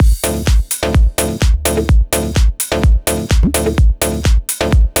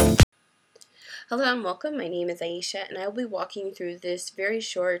Hello and welcome. My name is Aisha and I will be walking you through this very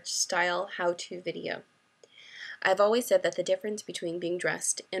short style how-to video. I've always said that the difference between being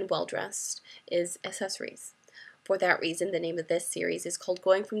dressed and well-dressed is accessories. For that reason, the name of this series is called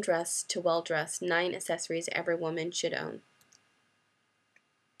Going from Dressed to Well-Dressed: 9 Accessories Every Woman Should Own.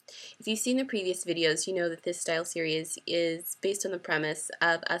 If you've seen the previous videos, you know that this style series is based on the premise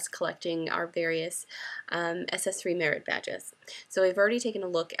of us collecting our various accessory merit badges. So we've already taken a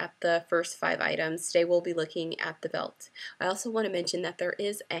look at the first 5 items. Today we'll be looking at the belt. I also want to mention that there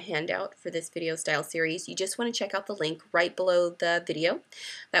is a handout for this video style series. You just want to check out the link right below the video.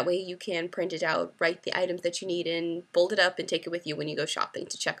 That way you can print it out, write the items that you need, and fold it up and take it with you when you go shopping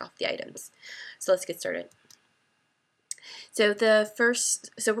to check off the items. So let's get started. So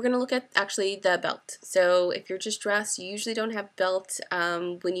we're going to look at actually the belt. So if you're just dressed, you usually don't have belt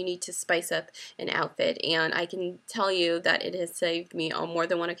when you need to spice up an outfit, and I can tell you that it has saved me on more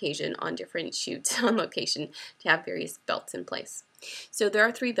than one occasion on different shoots on location to have various belts in place. So there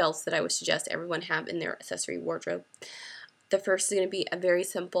are 3 belts that I would suggest everyone have in their accessory wardrobe. The first is going to be a very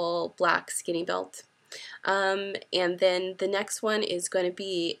simple black skinny belt, and then the next one is going to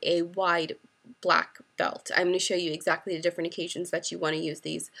be a wide black belt. I'm going to show you exactly the different occasions that you want to use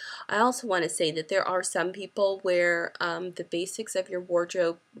these. I also want to say that there are some people where the basics of your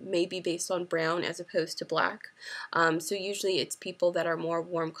wardrobe may be based on brown as opposed to black. So usually it's people that are more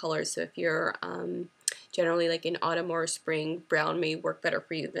warm colors. So if you're generally like in autumn or spring, brown may work better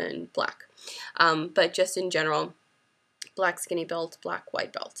for you than black. But just in general, black skinny belt, black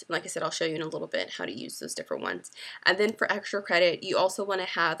wide belt. And like I said, I'll show you in a little bit how to use those different ones. And then for extra credit, you also want to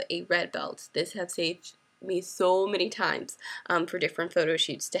have a red belt. This has saved me so many times for different photo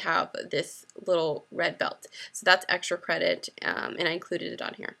shoots to have this little red belt. So that's extra credit, and I included it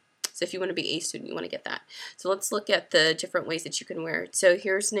on here. So if you want to be a student, you want to get that. So let's look at the different ways that you can wear it. So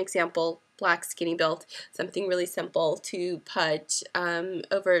here's an example, black skinny belt, something really simple to put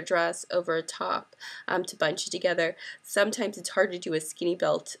over a dress, over a top, to bunch it together. Sometimes it's hard to do a skinny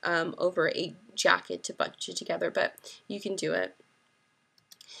belt over a jacket to bunch it together, but you can do it.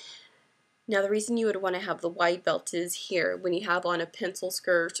 Now the reason you would want to have the wide belt is here when you have on a pencil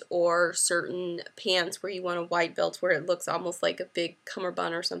skirt or certain pants where you want a wide belt where it looks almost like a big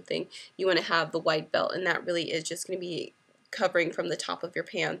cummerbund or something, you want to have the wide belt, and that really is just going to be covering from the top of your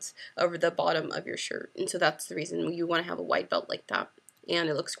pants over the bottom of your shirt. And so that's the reason you want to have a wide belt like that, and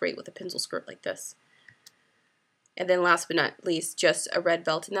it looks great with a pencil skirt like this. And then last but not least, just a red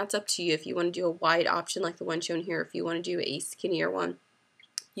belt, and that's up to you if you want to do a wide option like the one shown here, if you want to do a skinnier one.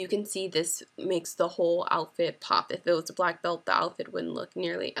 You can see this makes the whole outfit pop. If it was a black belt, the outfit wouldn't look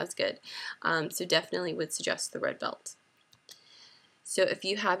nearly as good. So definitely would suggest the red belt. So if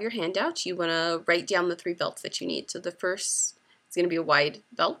you have your handout, you want to write down the 3 belts that you need. So the first is going to be a wide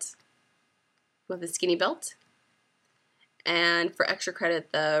belt with a skinny belt, and for extra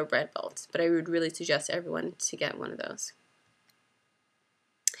credit, the red belt. But I would really suggest everyone to get one of those.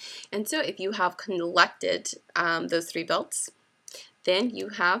 And so if you have collected those 3 belts, then you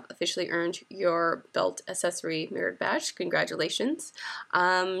have officially earned your belt accessory merit badge. Congratulations.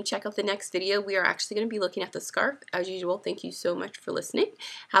 Check out the next video. We are actually going to be looking at the scarf. As usual, thank you so much for listening.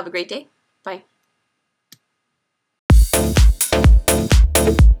 Have a great day. Bye.